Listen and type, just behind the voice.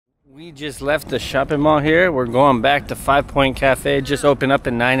We just left the shopping mall here. We're going back to 5 Point Cafe. It just opened up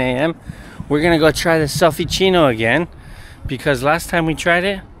at 9 a.m. We're gonna go try the Selfie-Cino again because last time we tried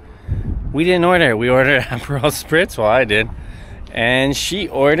it, we didn't order. We ordered Aperol Spritz, well I did. And she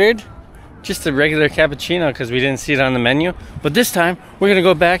ordered just a regular cappuccino because we didn't see it on the menu. But this time, we're gonna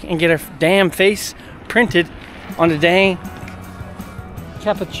go back and get our damn face printed on the dang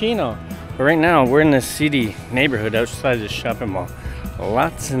cappuccino. But right now, we're in this seedy neighborhood outside the shopping mall.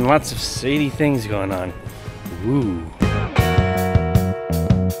 Lots and lots of seedy things going on. Ooh.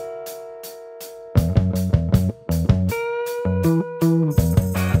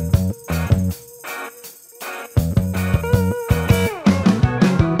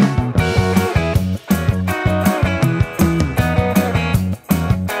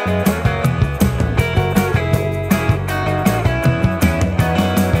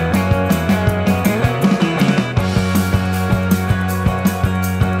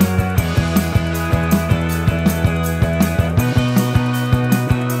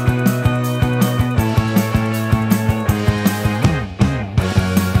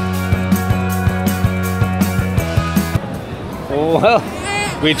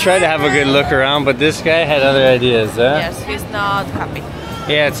 Well, we tried to have a good look around, but this guy had other ideas, huh? Yes, he's not happy.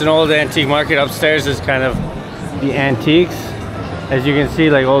 Yeah, it's an old antique market. Upstairs is kind of the antiques. As you can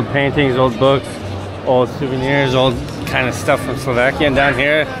see, like old paintings, old books, old souvenirs, old kind of stuff from Slovakia. And down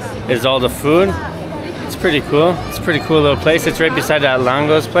here is all the food. It's pretty cool. It's a pretty cool little place. It's right beside that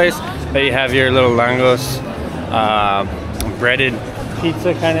Langos place. But you have your little Langos breaded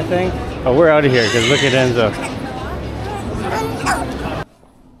pizza kind of thing. But we're out of here because look at Enzo.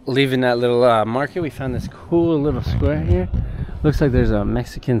 Leaving that little market, we found this cool little square here. Looks like there's a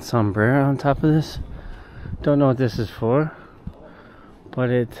Mexican sombrero on top of this. Don't know what this is for, but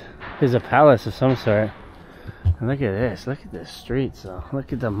it is a palace of some sort. And look at this. Look at the streets though.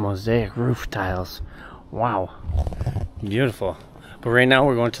 Look at the mosaic roof tiles. Wow. Beautiful. But right now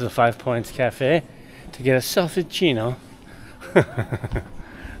we're going to the 5 Points Cafe to get a Selfie-Cino.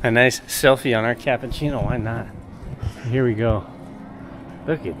 A nice selfie on our cappuccino. Why not? Here we go.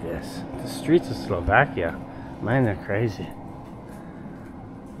 Look at this. The streets of Slovakia. Man, they're crazy.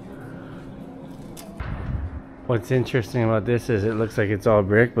 What's interesting about this is it looks like it's all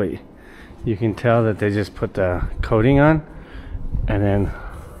brick, but you can tell that they just put the coating on and then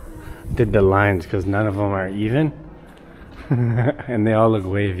did the lines because none of them are even. And they all look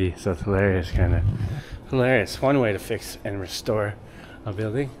wavy, so it's hilarious, kind of. Hilarious. One way to fix and restore a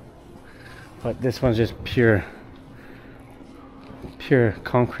building. But this one's just pure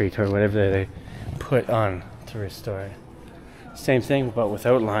concrete or whatever they put on to restore it. Same thing but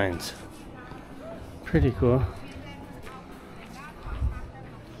without lines. Pretty cool.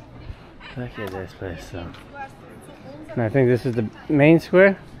 Look at this place though. And I think this is the main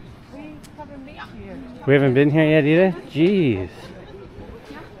square. We haven't been here yet either? Jeez.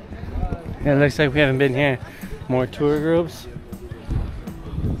 Yeah, it looks like we haven't been here. More tour groups.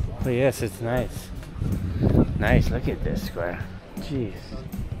 But yes, it's nice. Nice, look at this square. Jeez.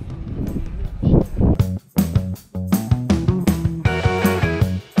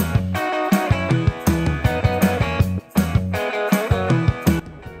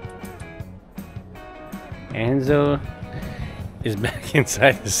 Enzo is back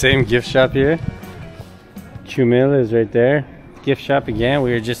inside the same gift shop here. Chumil is right there. Gift shop again.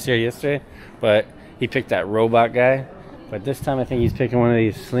 We were just here yesterday, but he picked that robot guy. But this time I think he's picking one of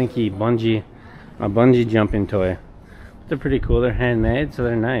these slinky bungee jumping toy. They're pretty cool. They're handmade, so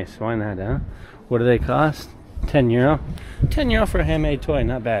they're nice. Why not, huh? What do they cost? 10 euro. 10 euro for a handmade toy,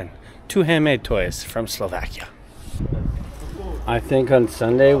 not bad. 2 handmade toys from Slovakia. I think on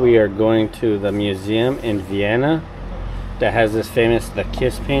Sunday we are going to the museum in Vienna that has this famous The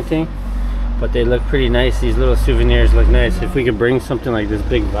Kiss painting. But they look pretty nice. These little souvenirs look nice. If we could bring something like this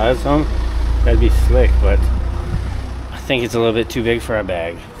big vase home, that'd be slick, but I think it's a little bit too big for our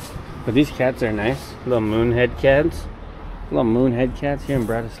bag. But these cats are nice. Little moonhead cats. Little moonhead cats here in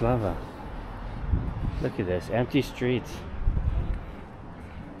Bratislava. Look at this, empty streets.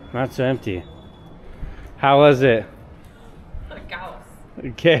 Not so empty. How was it? Chaos.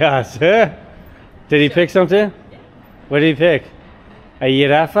 Chaos, huh? Did he pick something? Yeah. What did he pick? A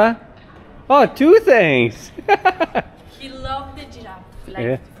giraffe? Oh, 2 things! He loved the giraffe.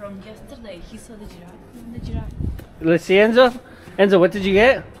 Like from yesterday, he saw the giraffe. Let's see, Enzo. Enzo, what did you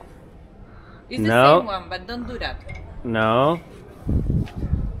get? It's the same one, but don't do that. No.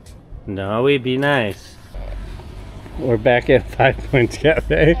 No, we'd be nice. We're back at 5 Points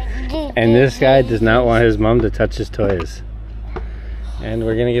Cafe, and this guy does not want his mom to touch his toys. And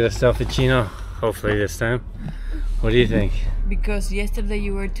we're gonna get a Selfie-Cino, hopefully this time. What do you think? Because yesterday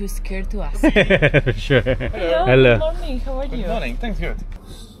you were too scared to ask. Sure. Hello. Hello. Good morning. How are you? Good morning. Thanks, good.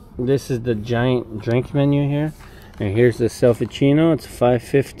 This is the giant drink menu here. And here's the Selfie-Cino. It's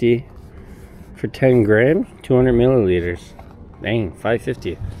 $5.50 for 10 grams, 200 milliliters. Dang,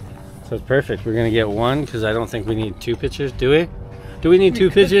 $5.50. So it's perfect. We're gonna get one because I don't think we need two pitchers, do we? Do we need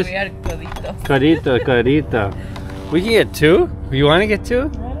two pitchers? We are coditos. Codito. We can get two. You want to get two?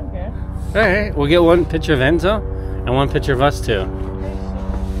 I don't care. All right. We'll get one pitcher of Enzo and one pitcher of us two.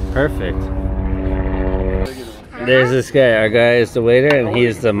 Perfect. There's this guy. Our guy is the waiter and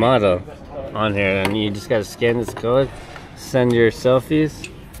he's the model on here. And you just got to scan this code, send your selfies,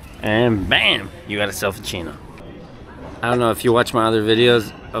 and bam, you got a Selfie-Cino. I don't know if you watch my other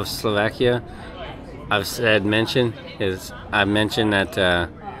videos of Slovakia. I've mentioned that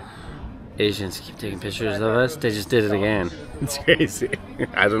Asians keep taking pictures of us. They just did it again. It's crazy.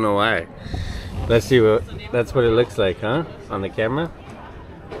 I don't know why. Let's see that's what it looks like, huh? On the camera.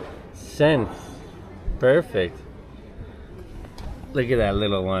 Send. Perfect. Look at that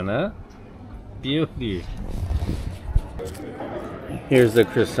little one, huh? Beauty. Here's the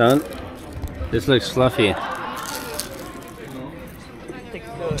croissant. This looks fluffy.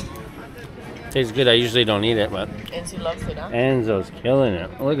 Tastes good. I usually don't eat it, but Enzo loves it, huh? Enzo's killing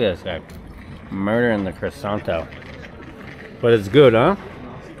it. Look at this guy. Murdering the croissanto. But it's good, huh?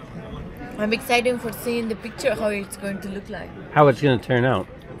 I'm excited for seeing the picture, how it's going to look like. How it's going to turn out.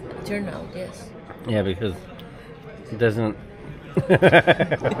 Turn out, yes. Yeah, because it doesn't...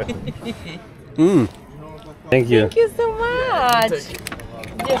 Thank you. Thank you so much.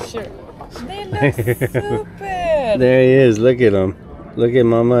 Yes, sure. They look super. There he is. Look at him. Look at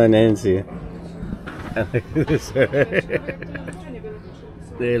Mama and Nancy.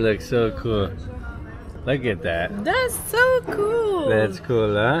 They look so cool. Look at that. That's so cool. That's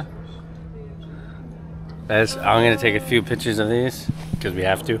cool, huh? I'm gonna take a few pictures of these because we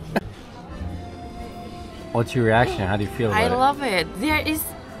have to. What's your reaction? How do you feel about I it? love it. There is,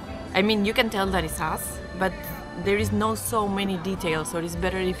 I mean, you can tell that it's us, but there is no so many details. So it's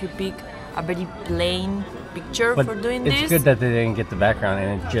better if you pick a very plain picture But for doing it's this. good that they didn't get the background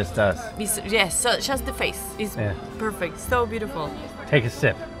and it's just us. Yes, so just the face is perfect. So beautiful. Take a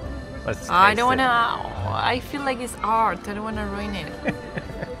sip. Let's I taste don't wanna. it. I feel like it's art. I don't wanna ruin it.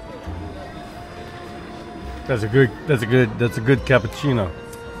 That's a good cappuccino.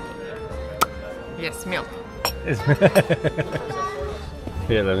 Yes, milk.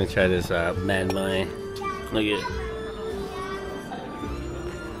 Here, let me try this bad boy. Look at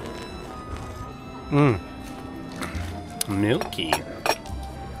it. Milky.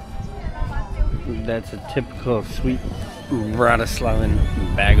 That's a typical sweet Bratislavan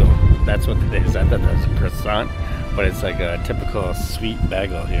bagel. That's what it is. I thought that was a croissant, but it's like a typical sweet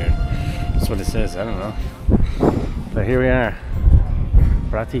bagel here. That's what it says. I don't know. But here we are,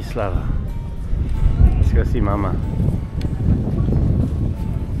 Bratislava. Let's go see Mama.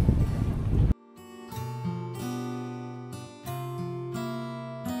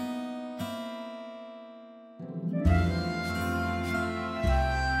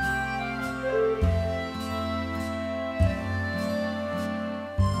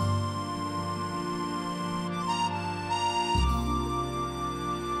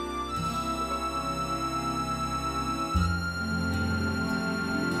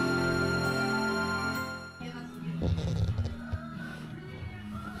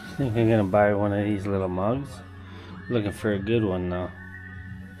 I think I'm gonna buy one of these little mugs. Looking for a good one though.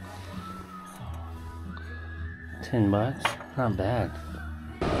 $10, not bad.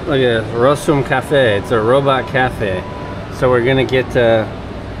 Look at Rosum Cafe. It's a robot cafe. So we're gonna get a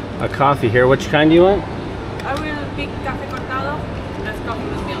coffee here. Which kind do you want? I will pick café cortado. That's coffee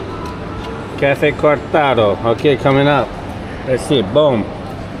with milk. Cafe cortado. Okay, coming up. Let's see. Boom.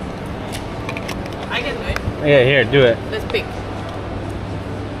 I can do it. Yeah, here, do it. Let's pick.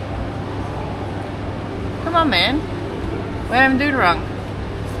 Come on, man. What am I doing wrong?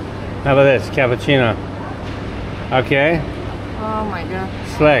 How about this? Cappuccino. Okay. Oh my god.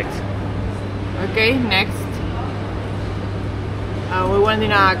 Select. Okay, next. We want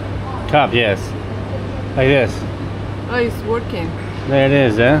in a... Cup, yes. Like this. Oh, it's working. There it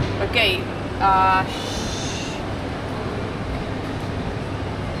is, eh? Okay.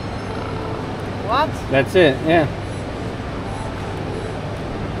 What? That's it, yeah.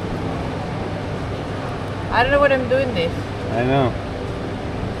 I don't know what I'm doing this. I know.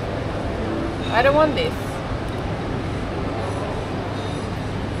 I don't want this.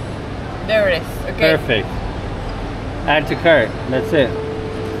 There it is. Okay. Perfect. Add to cart. That's it.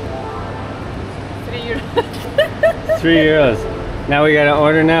 €3. €3. Now we gotta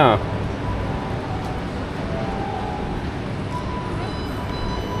order now.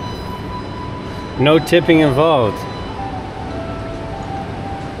 No tipping involved.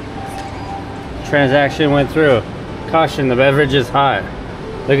 Transaction went through. Caution, the beverage is hot.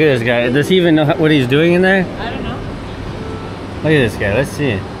 Look at this guy. Does he even know what he's doing in there? I don't know. Look at this guy. Let's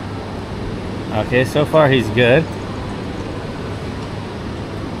see. Okay, so far he's good.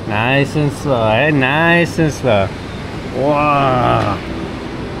 Nice and slow, eh? Nice and slow. Wow.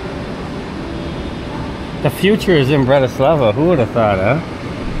 The future is in Bratislava. Who would have thought, huh?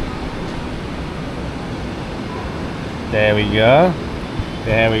 There we go.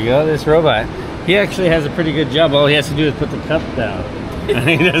 There we go. This robot. He actually has a pretty good job. All he has to do is put the cup down.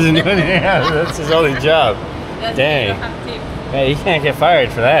 He doesn't do anything else. That's his only job. Dang. Yeah, he can't get fired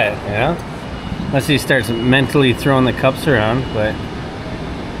for that, you know? Unless he starts mentally throwing the cups around, but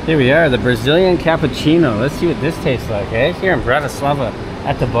here we are, the Brazilian cappuccino. Let's see what this tastes like, eh? Here in Bratislava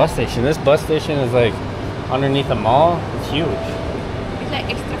at the bus station. This bus station is like underneath a mall. It's huge. It's like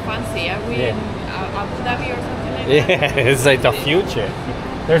extra fancy. Are we in Abu Dhabi or something like that? Yeah, it's like the future.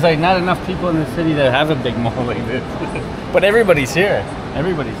 There's like not enough people in the city that have a big mall like this. But everybody's here.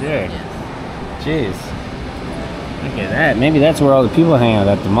 Everybody's here. Yes. Jeez. Look at that. Maybe that's where all the people hang out,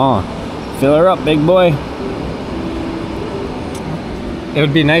 at the mall. Fill her up, big boy. It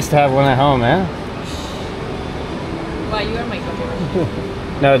would be nice to have one at home, eh? Why, you are my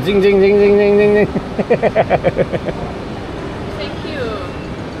customer. No, ding, ding, ding, ding, ding, ding, ding. Thank you.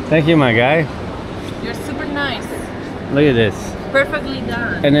 Thank you, my guy. You're super nice. Look at this. Perfectly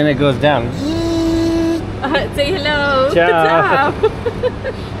done. And then it goes down. Say hello. Ciao.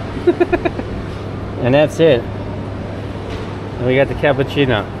 And that's it. And we got the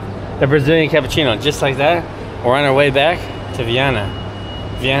cappuccino. The Brazilian cappuccino. Just like that, we're on our way back to Vienna.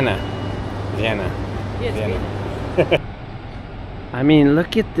 Vienna. Yes, Vienna. I mean,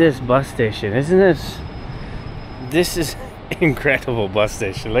 look at this bus station. Isn't this... This is incredible bus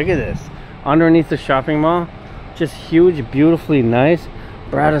station. Look at this. Underneath the shopping mall. Just huge, beautifully nice.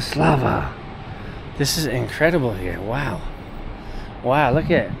 Bratislava. This is incredible here. Wow. Wow,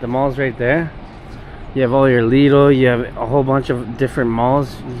 look at it. The mall's right there. You have all your Lidl. You have a whole bunch of different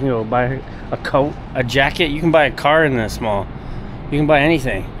malls. You can go buy a coat, a jacket. You can buy a car in this mall. You can buy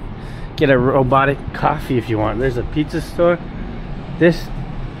anything. Get a robotic coffee if you want. There's a pizza store. This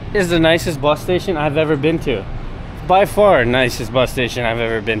is the nicest bus station I've ever been to. By far, nicest bus station I've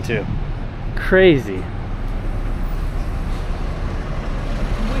ever been to. Crazy.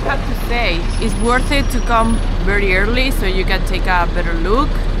 We have to say, it's worth it to come very early so you can take a better look.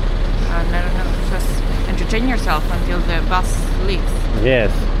 And I don't know, just entertain yourself until the bus leaves.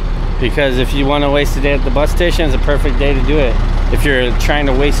 Yes. Because if you want to waste a day at the bus station, it's a perfect day to do it. If you're trying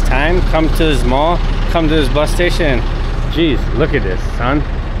to waste time, come to this mall, come to this bus station. Geez, look at this, son.